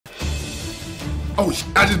Oh shit,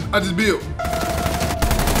 I just built.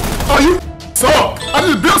 Oh you suck. I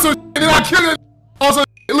just built some shit and then I killed it. Also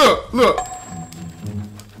look. Look,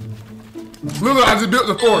 I just built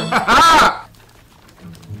the fort.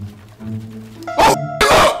 Oh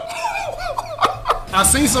look! I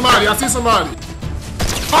seen somebody. Oh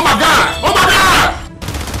my god! Oh my god!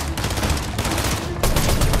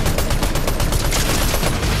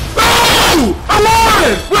 I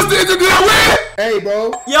won! What's the did I win? Hey,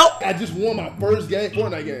 bro. Yo. I just won my first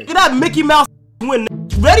Fortnite game. Get that Mickey Mouse win.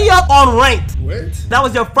 Ready up on ranked. What? That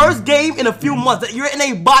was your first game in a few months. You're in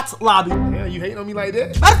a bot's lobby. Yeah, you hating on me like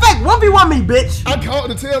that? Matter of fact, 1v1 me, bitch. I caught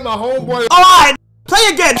to tell my homeboy. Alright, play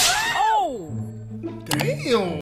again. Oh. Damn.